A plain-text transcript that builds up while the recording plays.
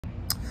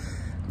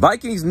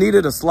Vikings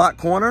needed a slot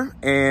corner,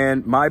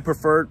 and my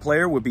preferred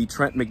player would be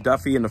Trent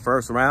McDuffie in the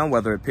first round,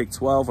 whether at pick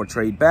 12 or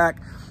trade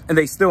back. And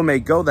they still may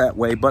go that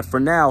way, but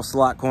for now,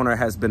 slot corner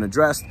has been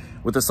addressed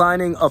with the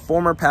signing of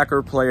former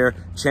Packer player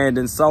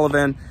Chandon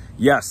Sullivan.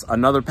 Yes,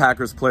 another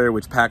Packers player,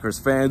 which Packers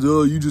fans,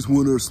 oh, you just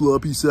want our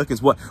sloppy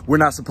seconds. What, we're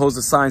not supposed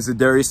to sign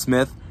Zadarius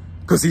Smith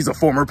because he's a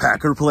former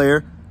Packer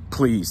player?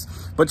 Please.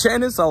 But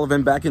Chandon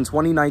Sullivan, back in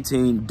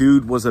 2019,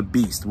 dude was a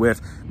beast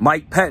with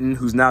Mike Pettin,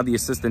 who's now the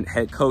assistant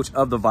head coach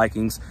of the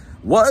Vikings,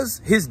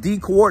 was his D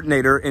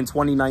coordinator in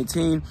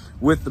 2019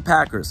 with the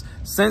Packers.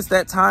 Since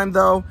that time,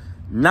 though,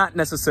 not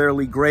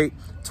necessarily great.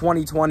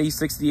 2020,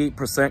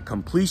 68%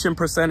 completion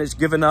percentage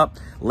given up.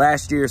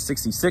 Last year,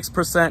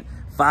 66%,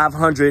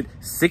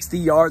 560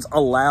 yards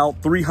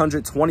allowed,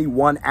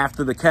 321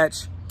 after the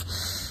catch.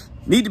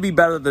 Need to be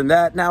better than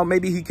that. Now,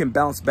 maybe he can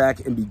bounce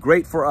back and be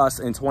great for us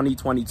in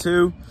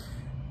 2022.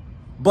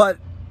 But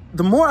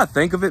the more I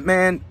think of it,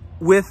 man,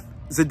 with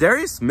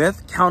Zadarius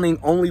Smith counting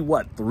only,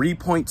 what,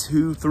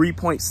 3.2,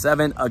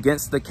 3.7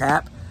 against the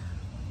cap?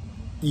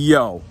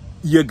 Yo,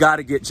 you got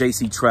to get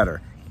J.C.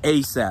 Tretter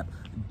ASAP.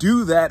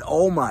 Do that.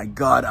 Oh, my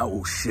God. I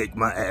will shake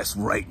my ass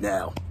right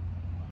now.